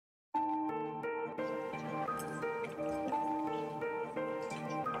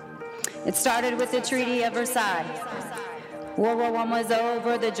It started with the Treaty of Versailles. World War I was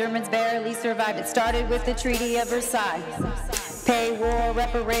over, the Germans barely survived. It started with the Treaty of Versailles. Pay war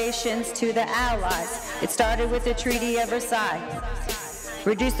reparations to the Allies. It started with the Treaty of Versailles.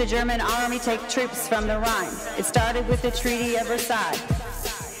 Reduce the German army, take troops from the Rhine. It started with the Treaty of Versailles.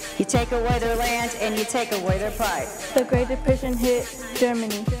 You take away their land and you take away their pride. The Great Depression hit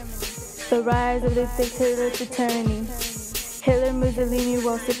Germany. The rise of the dictator's tyranny. Hitler, Mussolini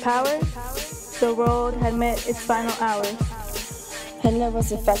rose to power. The world had met its final hours. Hitler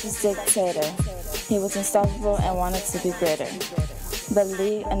was a fascist dictator. He was unstoppable and wanted to be greater. The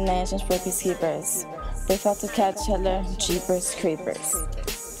League of Nations were peacekeepers. They fought to catch Hitler, jeepers creepers.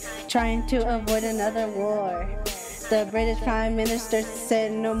 Trying to avoid another war. The British Prime Minister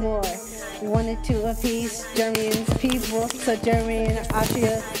said no more. Wanted to appease Germany's people so Germany and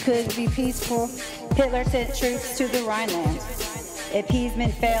Austria could be peaceful. Hitler sent troops to the Rhineland.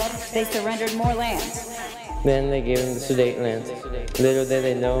 Appeasement failed, they surrendered more land. Then they gave him the Sudetenland. Little did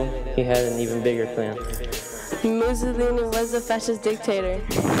they know, he had an even bigger plan. Mussolini was a fascist dictator.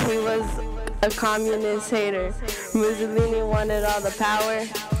 He was a communist hater. Mussolini wanted all the power.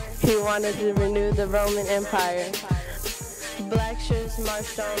 He wanted to renew the Roman Empire. Black shirts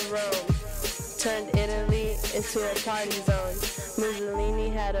marched on Rome, turned Italy into a party zone. Mussolini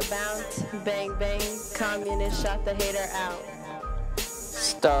had a bounce, bang bang, communists shot the hater out.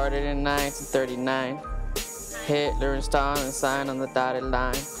 Started in 1939. Hitler and Stalin signed on the dotted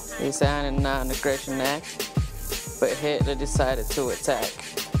line. They signed a non-aggression act, but Hitler decided to attack.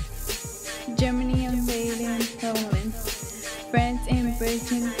 Germany invading Poland. France and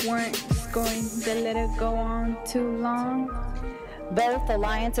Britain weren't scoring. They let it go on too long. Both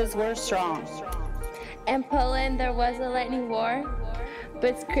alliances were strong. In Poland there was a lightning war.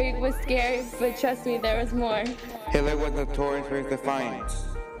 Blitzkrieg was scary, but trust me, there was more. Hitler was notorious for his defiance.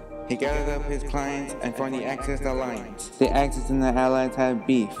 He gathered up his clients and formed the Axis alliance. The Axis and the Allies had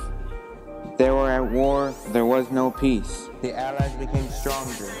beef. They were at war, there was no peace. The Allies became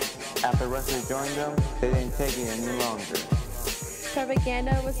stronger. After Russia joined them, they didn't take it any longer.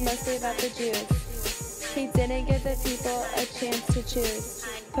 Propaganda was mostly about the Jews. He didn't give the people a chance to choose.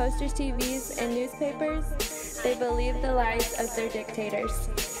 Posters, TVs, and newspapers, they believed the lies of their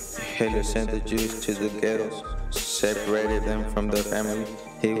dictators. Hitler sent the Jews to the ghettos, separated them from their family.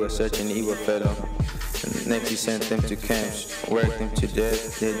 He was such an evil fellow. Next he sent them to camps, worked them to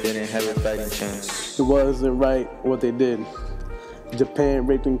death. They didn't have a fighting chance. It wasn't right what they did. Japan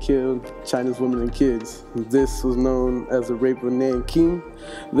raped and killed China's women and kids. This was known as the rape of Nanking.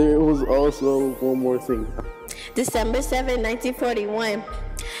 There was also one more thing. December 7, 1941.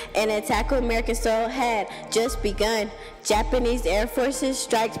 An attack on American soil had just begun. Japanese Air Forces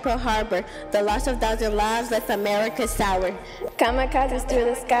striked Pearl Harbor. The loss of 1,000 lives left America sour. Kamikazes through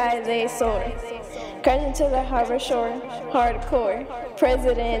the sky, they soared. Crashing to the harbor shore, hardcore.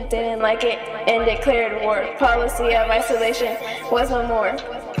 President didn't like it and declared war. Policy of isolation was no more.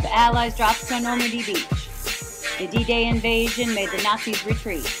 The Allies dropped to Normandy Beach. The D-Day invasion made the Nazis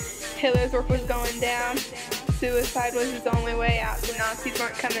retreat. Hitler's work was going down. Suicide was his only way out. The Nazis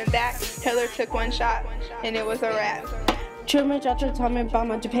weren't coming back. Hitler took one shot, and it was a wrap. Truman dropped an atomic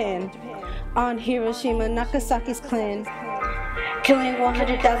bomb on Japan, on Hiroshima, Nagasaki's clan, killing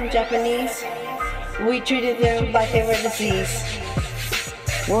 100,000 Japanese. We treated them like they were disease.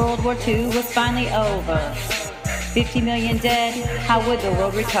 World War II was finally over. 50 million dead, how would the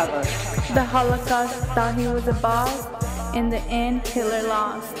world recover? The Holocaust thought he was a boss. In the end, Hitler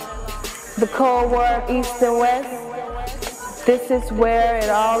lost. The Cold War, East and West, this is where it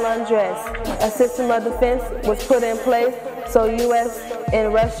all undressed. A system of defense was put in place, so U.S.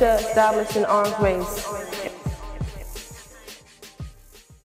 and Russia established an arms race.